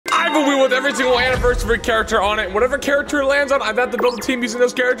wheel with every single anniversary character on it. Whatever character it lands on, I've had to build a team using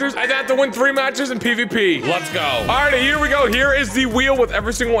those characters. I've had to win 3 matches in PvP. Let's go. Alrighty, here we go. Here is the wheel with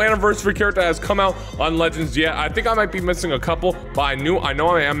every single anniversary character that has come out on Legends yet. I think I might be missing a couple, but I know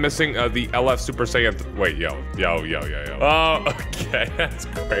I am missing the LF Super Saiyan. Wait, yo. Oh, okay, that's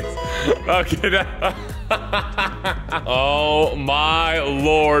crazy. Okay, oh my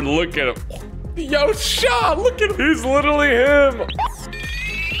lord, look at him. Yo, Shaw, look at him. He's literally him.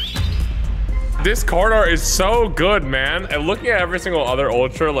 This card art is so good, man. And looking at every single other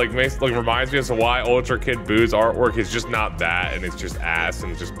Ultra, reminds me as to why Ultra Kid Boo's artwork is just not that, and it's just ass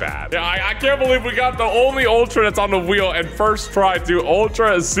and it's just bad. Yeah, I can't believe we got the only Ultra that's on the wheel and first try to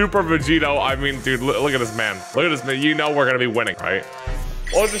Ultra Super Vegito. I mean, dude, look at this man. Look at this man. You know we're gonna be winning, right?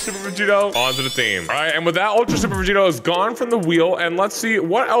 Ultra Super Vegito onto the team. All right, and with that, Ultra Super Vegito is gone from the wheel, and let's see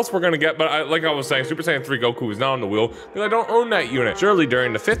what else we're gonna get. But like I was saying, Super Saiyan 3 Goku is not on the wheel because I don't own that unit. Surely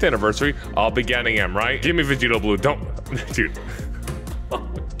during the 5th anniversary, I'll be getting him, right? Give me Vegito Blue. Don't, dude.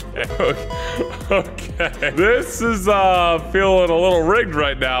 Okay. This is feeling a little rigged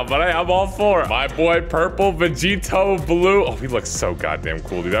right now, but hey, I'm all for it. My boy Purple Vegito Blue. Oh, he looks so goddamn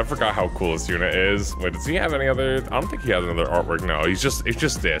cool, dude. I forgot how cool this unit is. Wait, does he have any other? I don't think he has another artwork. No, it's just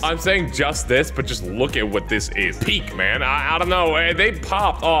this. I'm saying just this, but just look at what this is. Peak, man. I don't know. They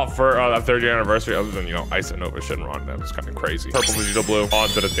popped off for a 30th anniversary, other than, you know, Ice and Nova Shinron. That was kind of crazy. Purple Vegito Blue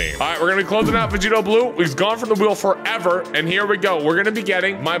onto the team. All right, we're gonna be closing out Vegito Blue. He's gone from the wheel forever, and here we go. We're gonna be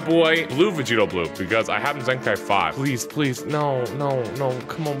getting my boy Blue Vegito Blue because I have him Zenkai 5. Please, no,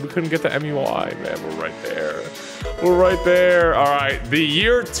 come on, we couldn't get the MUI, man. We're right there. We're right there. All right, the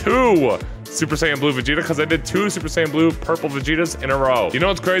year 2 Super Saiyan Blue Vegeta, because I did 2 Super Saiyan Blue Purple Vegetas in a row. You know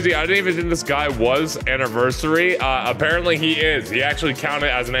what's crazy? I didn't even think this guy was anniversary. Apparently he is. He actually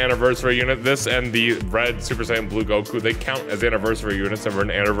counted as an anniversary unit. This and the red Super Saiyan Blue Goku, they count as anniversary units and we're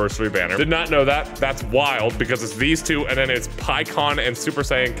an anniversary banner. Did not know that. That's wild because it's these two and then it's Pikkon and Super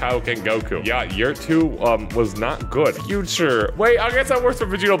Saiyan Kaioken Goku. Yeah, year 2 was not good. Future. Wait, I guess that works for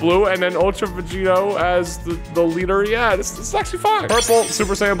Vegito Blue and then Ultra Vegito as the leader. Yeah, this is actually fine. Purple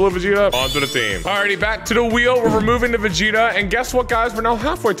Super Saiyan Blue Vegeta onto the team. Alrighty, back to the wheel. We're removing the Vegeta, and guess what, guys? We're now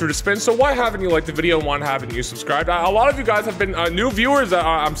halfway through the spin, so why haven't you liked the video and why haven't you subscribed? A lot of you guys have been new viewers that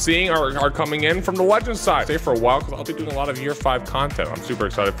I'm seeing are coming in from the Legends side. Stay for a while, because I'll be doing a lot of year 5 content. I'm super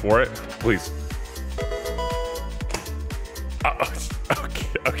excited for it. Please.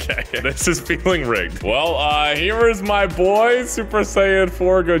 Okay, this is feeling rigged. Well, here is my boy, Super Saiyan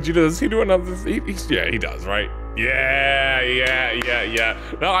 4 Gogeta. Does he do another? Yeah, he does, right? Yeah.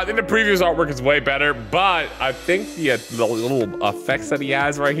 No, I think the previous artwork is way better, but I think the little effects that he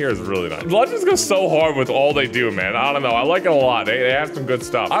has right here is really nice. Legends go so hard with all they do, man. I don't know. I like it a lot. They have some good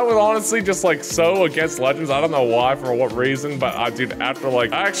stuff. I was honestly just like so against Legends. I don't know why, for what reason, but dude, after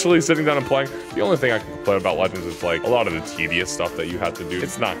like actually sitting down and playing, the only thing I can complain about Legends is like a lot of the tedious stuff that you have to do.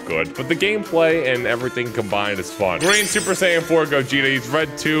 It's not good, but the gameplay and everything combined is fun. Green Super Saiyan 4 Gogeta. He's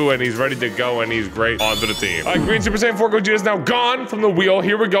red 2 and he's ready to go and he's great onto the team. Green Super Saiyan 4 Gogeta is now gone from the wheel.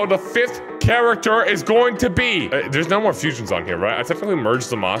 Here we go. The 5th character is going to be. There's no more fusions on here, right? I technically merged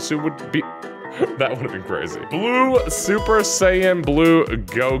Zamasu would be. That would have been crazy. Blue Super Saiyan Blue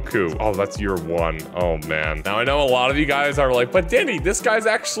Goku. Oh, that's year 1. Oh, man. Now, I know a lot of you guys are like, but Denny, this guy's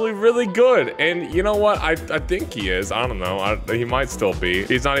actually really good. And you know what? I think he is. I don't know. He might still be.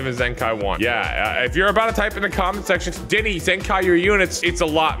 He's not even Zenkai 1. Yeah, if you're about to type in the comment section, Denny, Zenkai your units, it's a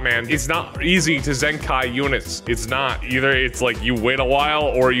lot, man. It's not easy to Zenkai units. It's not. Either it's like you wait a while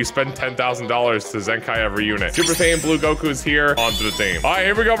or you spend $10,000 to Zenkai every unit. Super Saiyan Blue Goku is here onto the team. All right,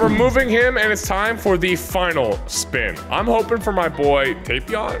 here we go. We're moving him, and it's time for the final spin. I'm hoping for my boy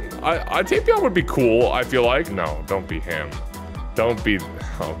Tapion. Tapion would be cool, I feel like. No, don't be him. Don't be.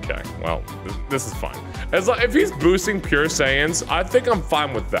 Okay, well, this is fine. As long, if he's boosting pure Saiyans, I think I'm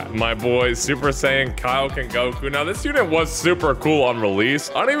fine with that. My boy, Super Saiyan Kaioken Goku. Now, this unit was super cool on release.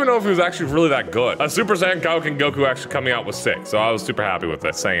 I don't even know if he was actually really that good. A Super Saiyan Kaioken Goku actually coming out was sick, so I was super happy with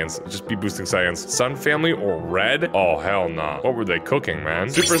it. Saiyans, just be boosting Saiyans. Sun Family or Red? Oh, hell nah. What were they cooking, man?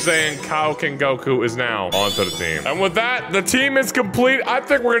 Super Saiyan Kaioken Goku is now onto the team. And with that, the team is complete. I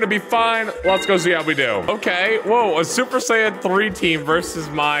think we're gonna be fine. Let's go see how we do. Okay, whoa, a Super Saiyan 3 team versus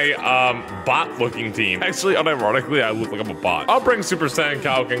my bot-looking team. Actually, unironically, I look like I'm a bot. I'll bring Super Saiyan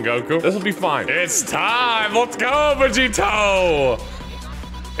Kaioken Goku. This will be fine. It's time. Let's go, Vegito.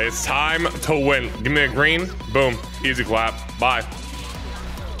 It's time to win. Give me a green. Boom. Easy clap. Bye.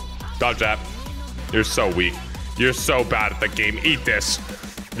 Dodge that. You're so weak. You're so bad at the game. Eat this.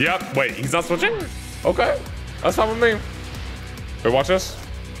 Yep. Wait, he's not switching? Okay. That's fine with me. Wait, watch this.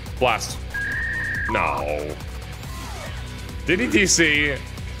 Blast. No. Did he DC?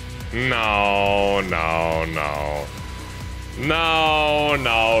 No, no, no. No,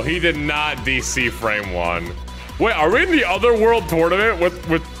 no, he did not DC frame 1. Wait, are we in the other world tournament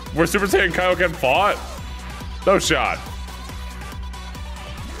with where Super Saiyan Kaioken fought? No shot.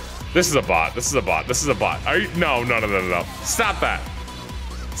 This is a bot. This is a bot. This is a bot. Are you? No, no, no, no, no. Stop that.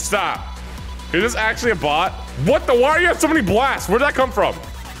 Stop. Is this actually a bot? What the? Why do you have so many blasts? Where'd that come from?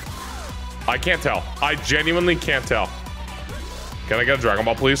 I can't tell. I genuinely can't tell. Can I get a Dragon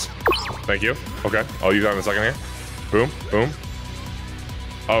Ball, please? Thank you. Okay. I'll use that in a second here. Boom, boom.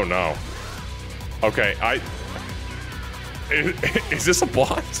 Oh no. Okay, is this a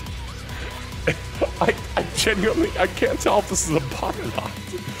bot? I genuinely, I can't tell if this is a bot or not.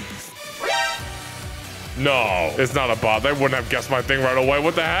 No, it's not a bot. They wouldn't have guessed my thing right away.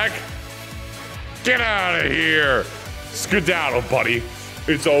 What the heck? Get out of here. Skedaddle, buddy.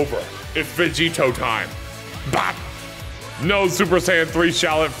 It's over. It's Vegito time. Bop. No Super Saiyan 3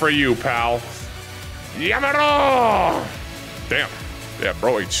 shallot for you, pal. Yamaro! Damn. Yeah,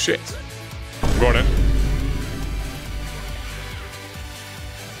 bro ate shit. I'm going in.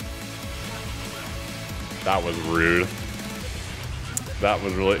 That was rude. That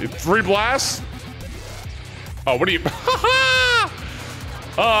was really... 3 blasts? Oh, what are you...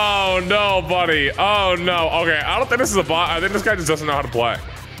 Oh, no, buddy. Oh, no. Okay, I don't think this is a bot. I think this guy just doesn't know how to play.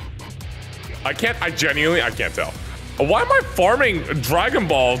 I genuinely, I can't tell. Why am I farming Dragon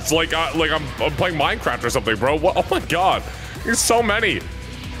Balls like I'm playing Minecraft or something, bro? What? Oh my god, there's so many.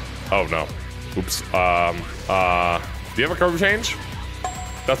 Oh no. Oops. Do you have a cover change?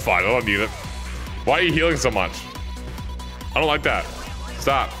 That's fine. I don't need it. Why are you healing so much? I don't like that.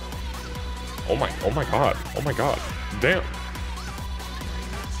 Stop. Oh my god. Oh my god. Damn.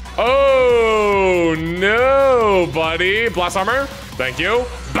 Oh no, buddy. Blast armor. Thank you.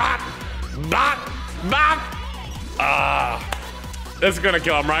 Bop. Bop. Bop. Ah, this is gonna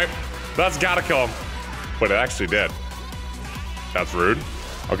kill him, right? That's gotta kill him. But it actually did. That's rude.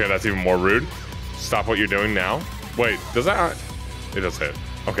 Okay, that's even more rude. Stop what you're doing now. Wait, does that? It does hit.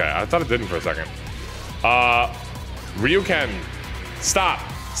 Okay, I thought it didn't for a second. Ryuken, stop.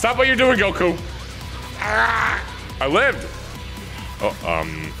 Stop what you're doing, Goku. Ah, I lived. Oh,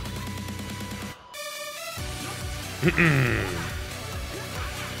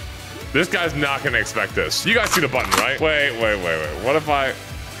 This guy's not gonna expect this. You guys see the button, right? Wait. What if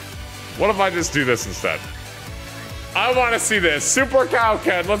I just do this instead? I want to see this. Super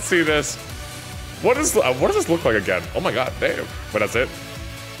Kaioken. Let's see this. What does this look like again? Oh my god, damn. But that's it.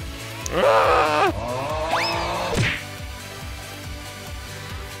 Ah!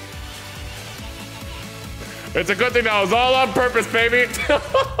 It's a good thing that was all on purpose, baby.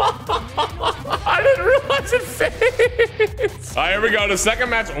 I didn't realize it fits. All right, here we go. The second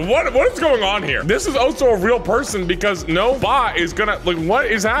match. What is going on here? This is also a real person because no bot is gonna, like, what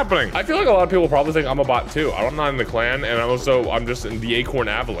is happening? I feel like a lot of people probably think I'm a bot too. I'm not in the clan, and I'm just in the Acorn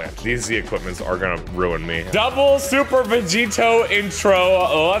Avalanche. These Z equipments are gonna ruin me. Double Super Vegito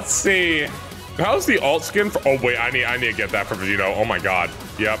intro. Let's see. How's the alt skin for? Oh wait, I need to get that for Vegito. Oh my god.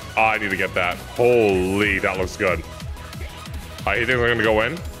 Yep, I need to get that. Holy, that looks good. You think I'm gonna go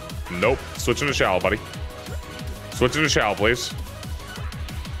in? Nope. Switching to Shao, buddy. Switching to Shao, please.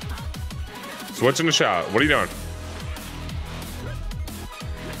 Switching to Shao. What are you doing?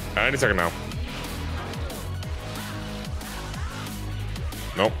 Any second now.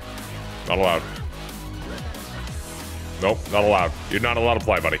 Nope. Not allowed. Nope, not allowed. You're not allowed to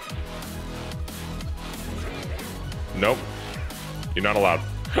play, buddy. Nope. You're not allowed.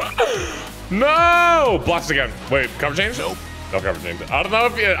 No! Blast again. Wait, cover change? Nope. No cover change. I don't know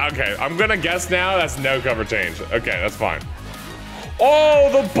if you... Okay, I'm gonna guess now that's no cover change. Okay, that's fine. Oh,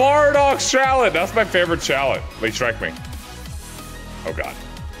 the Bardock shallot! That's my favorite shallot. Wait, strike me. Oh, God.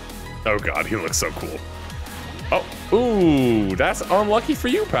 Oh, God, he looks so cool. Oh, ooh, that's unlucky for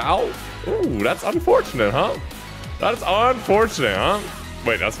you, pal. Ooh, that's unfortunate, huh? That's unfortunate, huh?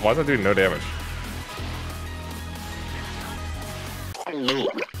 Wait, why is that doing no damage?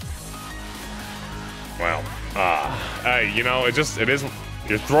 Wow. Hey, you know, it is,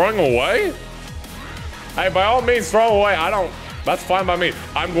 you're throwing away? Hey, by all means, throw away. That's fine by me.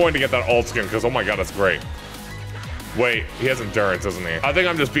 I'm going to get that alt skin because, oh my god, that's great. Wait, he has endurance, doesn't he? I think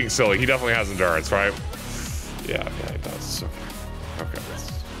I'm just being silly. He definitely has endurance, right? Yeah, he does. Okay.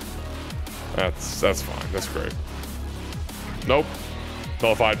 That's fine. That's great. Nope.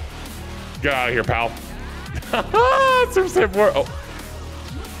 Nullified. Get out of here, pal. Super Saiyan 4. Oh.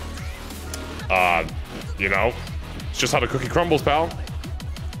 You know, it's just how the cookie crumbles, pal.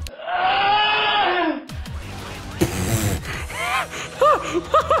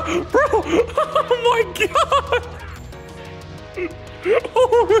 Bro, oh my god.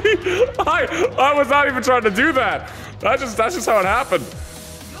 Holy, I was not even trying to do that. That's just how it happened.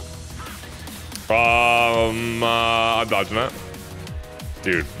 I'm dodging that.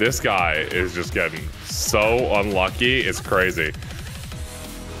 Dude, this guy is just getting so unlucky. It's crazy.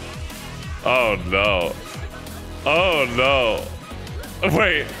 Oh no. Oh no.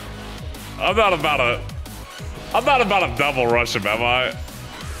 Wait. I'm not about to double rush him, am I?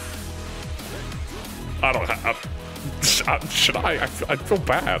 I don't have. Should I? I feel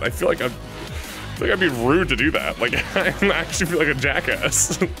bad. I feel like I'd be rude to do that. Like, I actually feel like a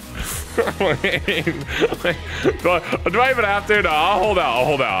jackass. Do I even have to? No, I'll hold out. I'll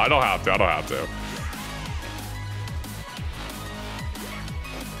hold out. I don't have to. I don't have to.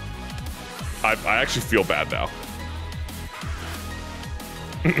 I actually feel bad now.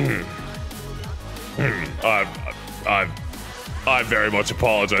 I very much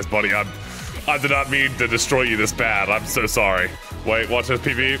apologize, buddy. I did not mean to destroy you this bad. I'm so sorry. Wait, watch this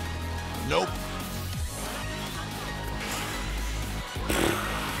PV. Nope.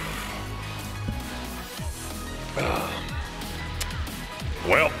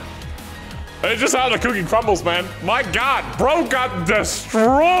 Well, it's just how the cookie crumbles, man. My God, bro got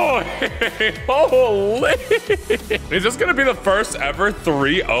destroyed. Holy. Is this gonna be the first ever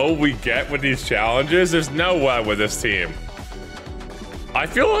 3-0 we get with these challenges? There's no way with this team. I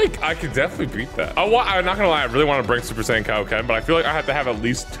feel like I could definitely beat that. I'm not gonna lie, I really want to bring Super Saiyan Kaioken, but I feel like I have to have at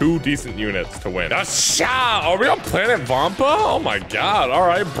least 2 decent units to win. Are we on Planet Vampa? Oh my God, all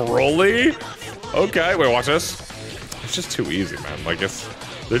right, Broly. Okay, wait, watch this. It's just too easy, man. Like,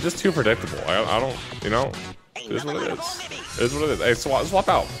 they're just too predictable. I don't, you know, it is what it is. It is what it is. Hey, swap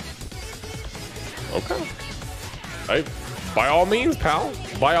out. Okay. Hey, by all means, pal.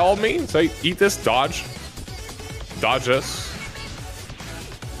 By all means. Hey, eat this, dodge. Dodge this.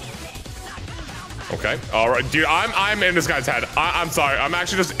 Okay, all right, dude, I'm in this guy's head. I'm sorry, I'm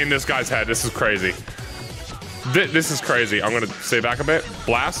actually just in this guy's head. This is crazy. This is crazy. I'm gonna stay back a bit.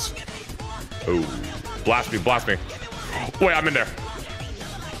 Blast. Oh, blast me, blast me. Wait, I'm in there.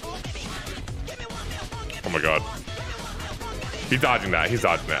 Oh my God. He's dodging that, he's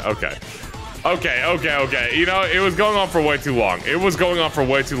dodging that, okay. Okay. You know, it was going on for way too long. It was going on for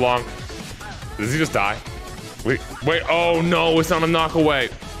way too long. Does he just die? Wait, oh no, it's not a knock away.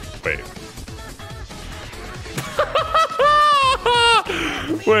 Wait.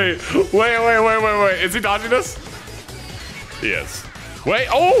 Wait. Is he dodging this? He is. Wait,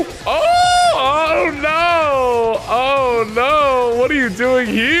 oh no, what are you doing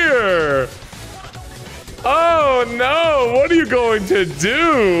here? Oh no, what are you going to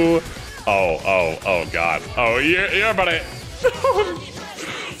do? Oh God. Oh, you're about to.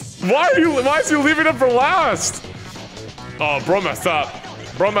 Why is he leaving him for last? Oh, bro messed up.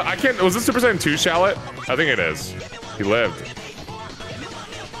 I can't, was this Super Saiyan 2 Shallot? I think it is. He lived.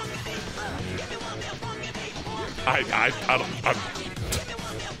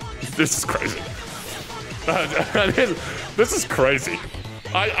 This is crazy. This is crazy.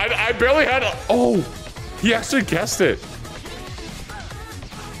 I barely had a, oh, he actually guessed it.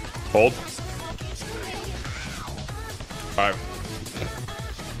 Hold. All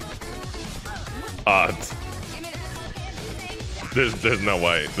right. There's no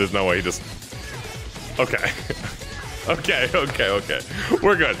way. There's no way he just, okay. Okay.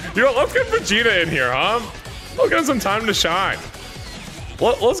 We're good. You know, let's get Vegeta in here, huh? Let's get him some time to shine.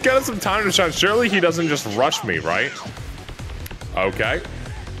 Let's get him some time to shine. Surely he doesn't just rush me, right? Okay.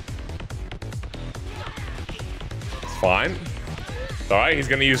 It's fine. All right, he's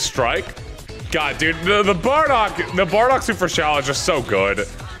gonna use strike. God, dude, the Bardock Super Shell is just so good.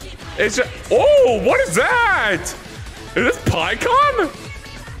 It's just, oh, what is that? Is this Pycon?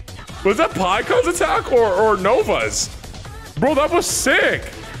 Was that Pycon's attack or Nova's? Bro, that was sick.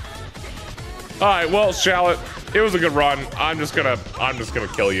 All right, well, Shallot, it was a good run. I'm just gonna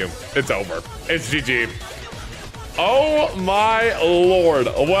kill you. It's over. It's GG. Oh my Lord.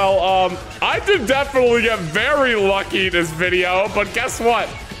 Well, I did definitely get very lucky this video, but guess what?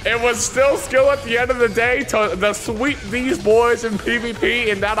 It was still skill at the end of the day to sweep these boys in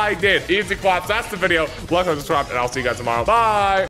PvP, and that I did. Easy claps. That's the video. Like and subscribe, and I'll see you guys tomorrow. Bye.